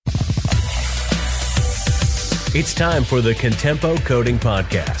It's time for the Contempo Coding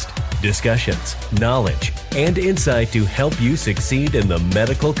Podcast. Discussions, knowledge, and insight to help you succeed in the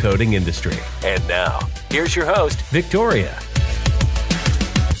medical coding industry. And now, here's your host, Victoria.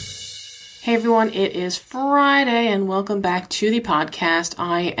 Hey everyone, it is Friday and welcome back to the podcast.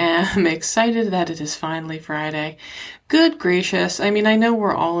 I am excited that it is finally Friday. Good gracious. I mean, I know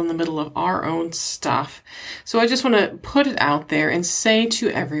we're all in the middle of our own stuff. So I just want to put it out there and say to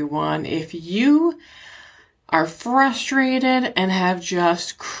everyone, if you are frustrated and have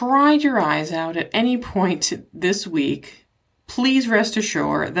just cried your eyes out at any point this week, please rest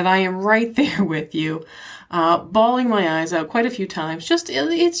assured that I am right there with you, bawling my eyes out quite a few times.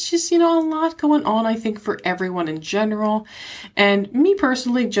 It's just, a lot going on, I think, for everyone in general. And me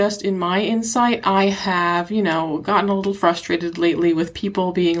personally, just in my insight, I have, gotten a little frustrated lately with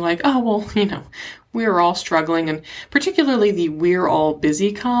people being like, oh, well, we're all struggling, and particularly the "we're all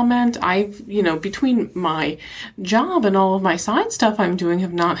busy" comment. I've, between my job and all of my side stuff I'm doing,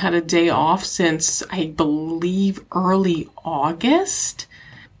 have not had a day off since, I believe, early August.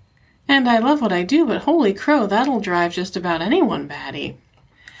 And I love what I do, but holy crow, that'll drive just about anyone batty.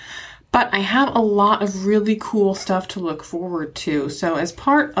 But I have a lot of really cool stuff to look forward to. So as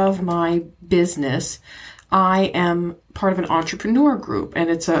part of my business, I am part of an entrepreneur group, and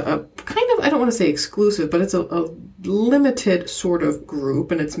it's a kind of, I don't want to say exclusive, but it's a limited sort of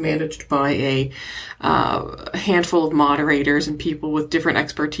group, and it's managed by a handful of moderators and people with different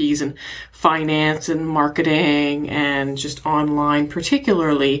expertise in finance and marketing and just online,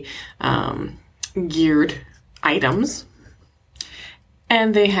 particularly geared items.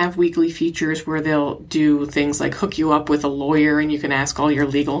 And they have weekly features where they'll do things like hook you up with a lawyer and you can ask all your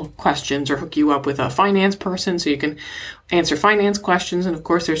legal questions, or hook you up with a finance person so you can answer finance questions. And of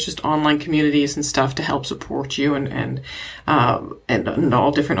course, there's just online communities and stuff to help support you and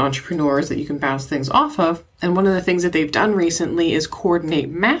all different entrepreneurs that you can bounce things off of. And one of the things that they've done recently is coordinate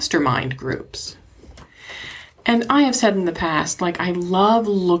mastermind groups. And I have said in the past, I love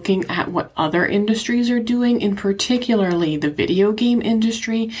looking at what other industries are doing, in particularly the video game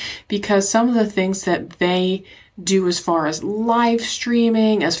industry, because some of the things that they do as far as live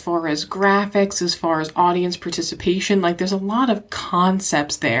streaming, as far as graphics, as far as audience participation, there's a lot of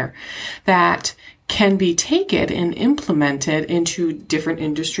concepts there that can be taken and implemented into different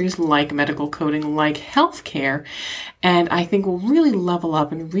industries like medical coding, like healthcare, and I think will really level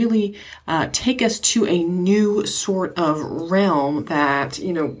up and really take us to a new sort of realm that,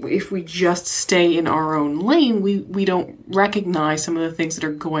 if we just stay in our own lane, we don't recognize some of the things that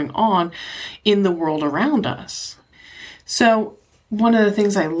are going on in the world around us. So one of the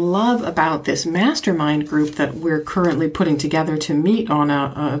things I love about this mastermind group that we're currently putting together to meet on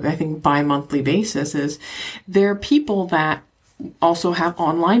I think, bi-monthly basis is they're people that also have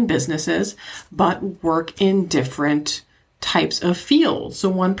online businesses, but work in different types of fields. So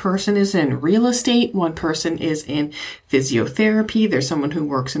one person is in real estate, one person is in physiotherapy, there's someone who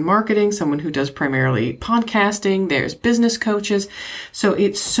works in marketing, someone who does primarily podcasting, there's business coaches. So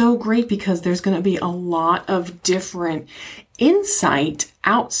it's so great because there's going to be a lot of different insight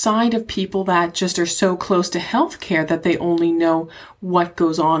outside of people that just are so close to healthcare that they only know what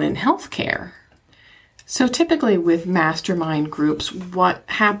goes on in healthcare. So typically with mastermind groups, what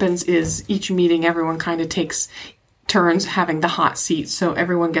happens is each meeting, everyone kind of takes turns having the hot seat. So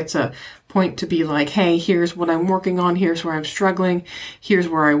everyone gets a point to be like, hey, here's what I'm working on. Here's where I'm struggling. Here's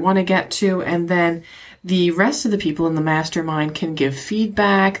where I want to get to. And then the rest of the people in the mastermind can give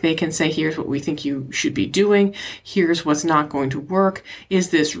feedback. They can say, here's what we think you should be doing. Here's what's not going to work. Is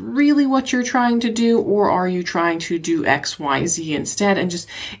this really what you're trying to do? Or are you trying to do X, Y, Z instead? And just,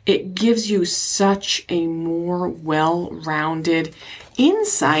 it gives you such a more well-rounded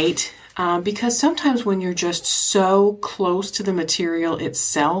insight. Because sometimes when you're just so close to the material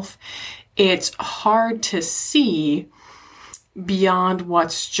itself, it's hard to see beyond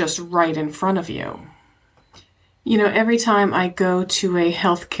what's just right in front of you. Every time I go to a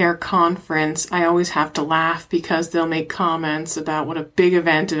healthcare conference, I always have to laugh because they'll make comments about what a big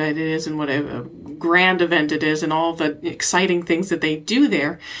event it is and what a grand event it is and all the exciting things that they do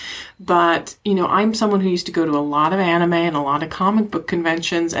there. But, I'm someone who used to go to a lot of anime and a lot of comic book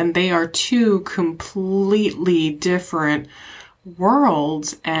conventions, and they are two completely different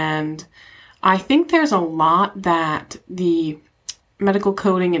worlds. And I think there's a lot that the medical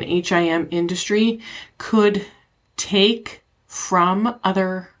coding and HIM industry could take from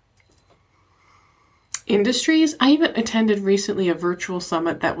other industries. I even attended recently a virtual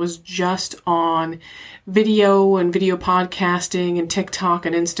summit that was just on video and video podcasting and TikTok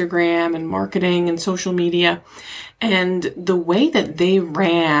and Instagram and marketing and social media. And the way that they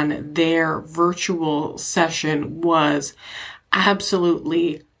ran their virtual session was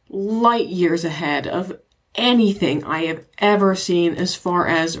absolutely light years ahead of anything I have ever seen as far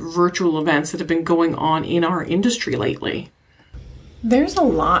as virtual events that have been going on in our industry lately. There's a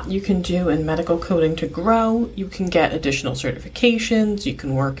lot you can do in medical coding to grow. You can get additional certifications. You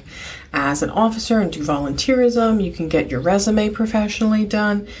can work as an officer and do volunteerism. You can get your resume professionally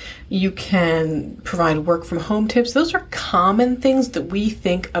done. You can provide work from home tips. Those are common things that we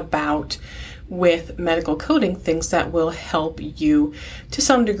think about with medical coding, things that will help you to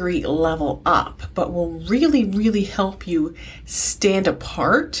some degree level up, but will really, really help you stand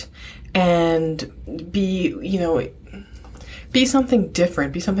apart and be something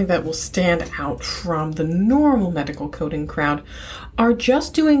different, be something that will stand out from the normal medical coding crowd, are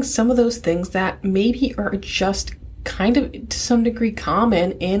just doing some of those things that maybe are just kind of to some degree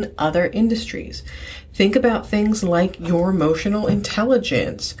common in other industries. Think about things like your emotional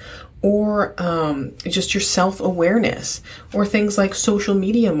intelligence, or just your self-awareness, or things like social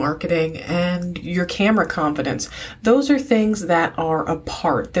media marketing and your camera confidence. Those are things that are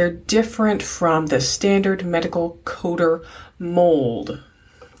apart. They're different from the standard medical coder mold.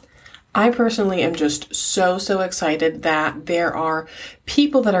 I personally am just so excited that there are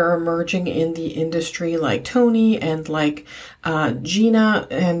people that are emerging in the industry like Tony and like Gina,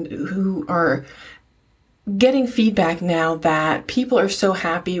 and who are getting feedback now that people are so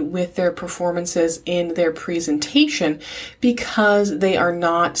happy with their performances in their presentation because they are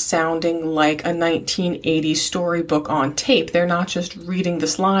not sounding like a 1980s storybook on tape. They're not just reading the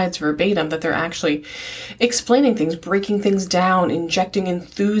slides verbatim, that they're actually explaining things, breaking things down, injecting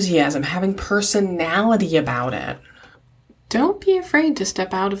enthusiasm, having personality about it. Don't be afraid to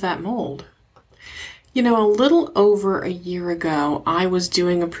step out of that mold. You know, a little over a year ago, I was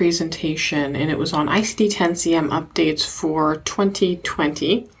doing a presentation, and it was on ICD-10-CM updates for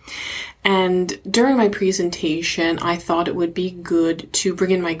 2020. And during my presentation, I thought it would be good to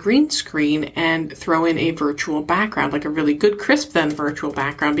bring in my green screen and throw in a virtual background, like a really good crisp then virtual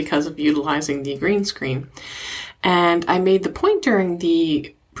background, because of utilizing the green screen. And I made the point during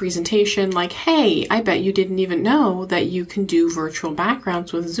the presentation like, hey, I bet you didn't even know that you can do virtual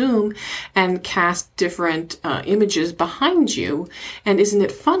backgrounds with Zoom and cast different images behind you. And isn't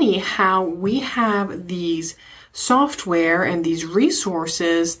it funny how we have these software and these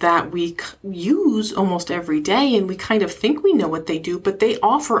resources that we use almost every day, and we kind of think we know what they do, but they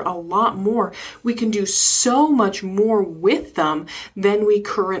offer a lot more. We can do so much more with them than we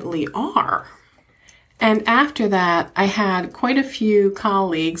currently are. And after that, I had quite a few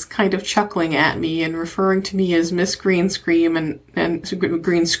colleagues kind of chuckling at me and referring to me as Miss Green Screen and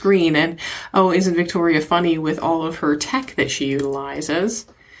Green Screen, and, oh, isn't Victoria funny with all of her tech that she utilizes?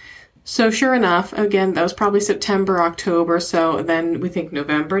 So sure enough, again, that was probably September, October, so then we think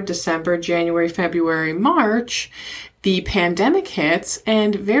November, December, January, February, March, the pandemic hits,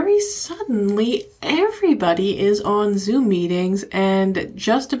 and very suddenly everybody is on Zoom meetings, and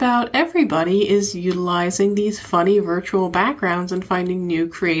just about everybody is utilizing these funny virtual backgrounds and finding new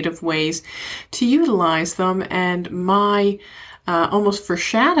creative ways to utilize them. And my almost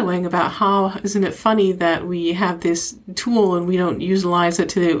foreshadowing about how isn't it funny that we have this tool and we don't utilize it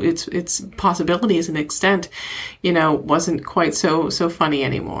to its possibilities and extent, wasn't quite so funny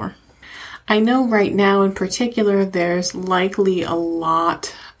anymore. I know right now in particular there's likely a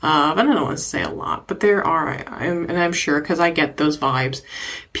lot of, I don't want to say a lot, but there are, and I'm sure because I get those vibes,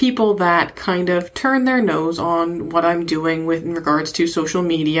 people that kind of turn their nose on what I'm doing in regards to social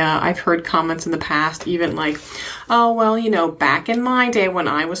media. I've heard comments in the past, even like, oh, well, back in my day when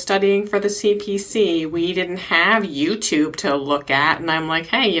I was studying for the CPC, we didn't have YouTube to look at. And I'm like,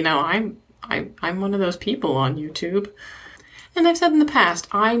 hey, I'm one of those people on YouTube. And I've said in the past,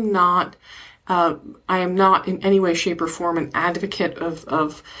 I am not in any way, shape, or form an advocate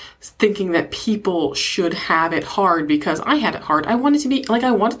of thinking that people should have it hard because I had it hard. I want it to be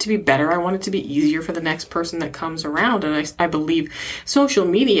better. I want it to be easier for the next person that comes around. And I believe social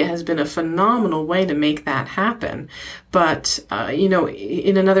media has been a phenomenal way to make that happen. But,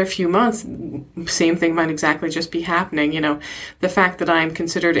 in another few months, same thing might exactly just be happening. The fact that I'm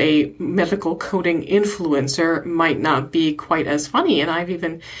considered a medical coding influencer might not be quite as funny. And I've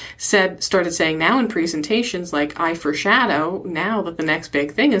even started saying now in presentations, like I foreshadow now that the next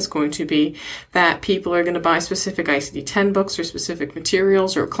big thing is going to be that people are going to buy specific ICD-10 books or specific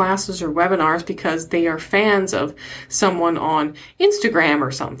materials or classes or webinars because they are fans of someone on Instagram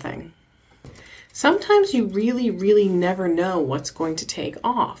or something. sometimes you really, really never know what's going to take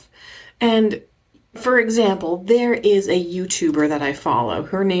off. And for example, there is a YouTuber that I follow.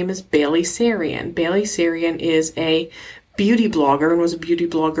 Her name is Bailey Sarian. Bailey Sarian is a beauty blogger and was a beauty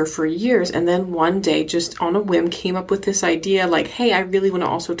blogger for years. And then one day, just on a whim, came up with this idea like, hey, I really want to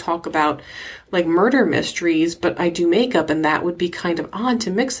also talk about like murder mysteries, but I do makeup, and that would be kind of odd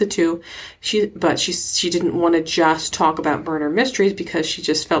to mix the two. She didn't want to just talk about murder mysteries because she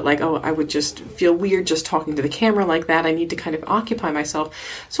just felt like, oh, I would just feel weird just talking to the camera like that. I need to kind of occupy myself.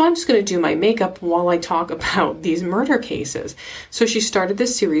 So I'm just going to do my makeup while I talk about these murder cases. So she started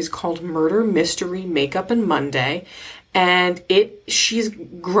this series called Murder Mystery Makeup and Monday. And she's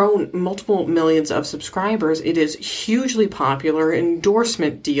grown multiple millions of subscribers. It is hugely popular,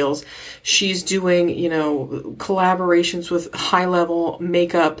 endorsement deals. She's doing, collaborations with high-level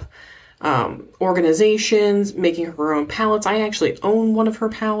makeup organizations, making her own palettes. I actually own one of her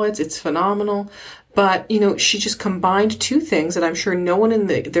palettes. It's phenomenal. But, she just combined two things that I'm sure no one in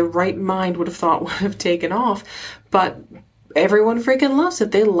their right mind would have thought would have taken off. But everyone freaking loves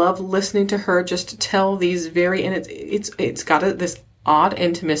it. They love listening to her just tell these and it's got this odd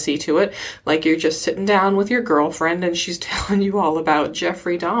intimacy to it. Like you're just sitting down with your girlfriend and she's telling you all about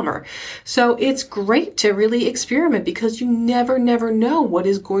Jeffrey Dahmer. So it's great to really experiment because you never know what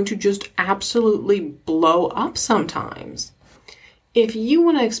is going to just absolutely blow up sometimes. If you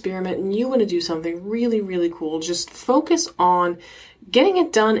want to experiment and you want to do something really, really cool, just focus on getting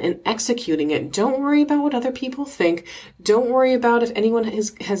it done and executing it. Don't worry about what other people think. Don't worry about if anyone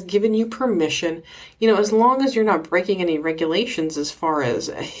has given you permission. As long as you're not breaking any regulations as far as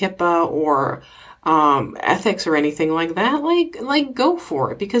HIPAA or ethics or anything like that, like go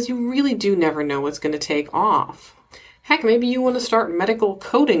for it, because you really do never know what's going to take off. Heck, maybe you want to start Medical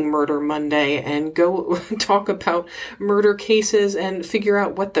Coding Murder Monday and go talk about murder cases and figure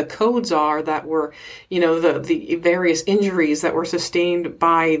out what the codes are that were, the various injuries that were sustained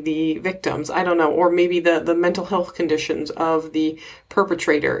by the victims. I don't know. Or maybe the mental health conditions of the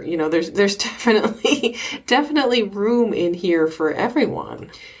perpetrator. There's definitely room in here for everyone.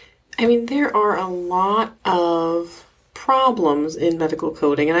 I mean, there are a lot of problems in medical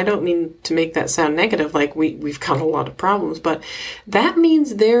coding, and I don't mean to make that sound negative, like we've got a lot of problems, but that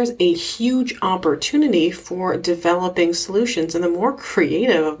means there's a huge opportunity for developing solutions, and the more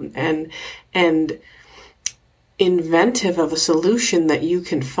creative and inventive of a solution that you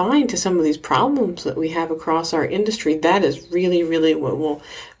can find to some of these problems that we have across our industry, that is really, really what will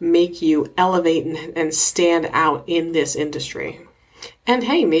make you elevate and stand out in this industry. And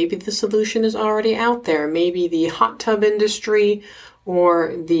hey, maybe the solution is already out there. Maybe the hot tub industry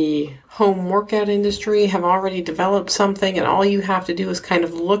or the home workout industry have already developed something, and all you have to do is kind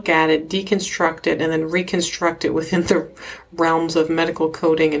of look at it, deconstruct it, and then reconstruct it within the realms of medical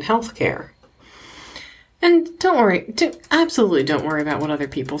coding and healthcare. And don't worry, absolutely don't worry about what other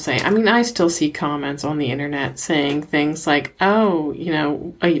people say. I mean, I still see comments on the internet saying things like, oh,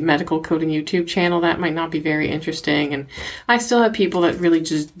 a medical coding YouTube channel, that might not be very interesting. And I still have people that really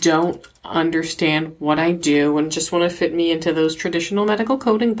just don't understand what I do and just want to fit me into those traditional medical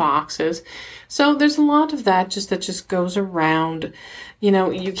coding boxes. So there's a lot of that just goes around.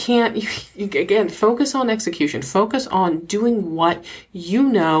 You can't, again, focus on execution. Focus on doing what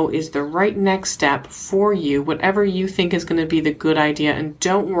is the right next step for you, whatever you think is going to be the good idea. And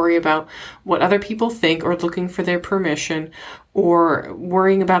don't worry about what other people think or looking for their permission or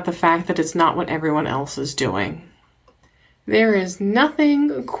worrying about the fact that it's not what everyone else is doing. There is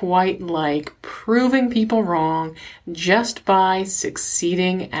nothing quite like proving people wrong just by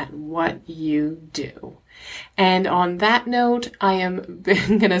succeeding at what you do. And on that note, I am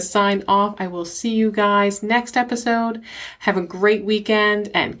going to sign off. I will see you guys next episode. Have a great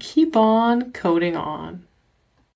weekend and keep on coding on.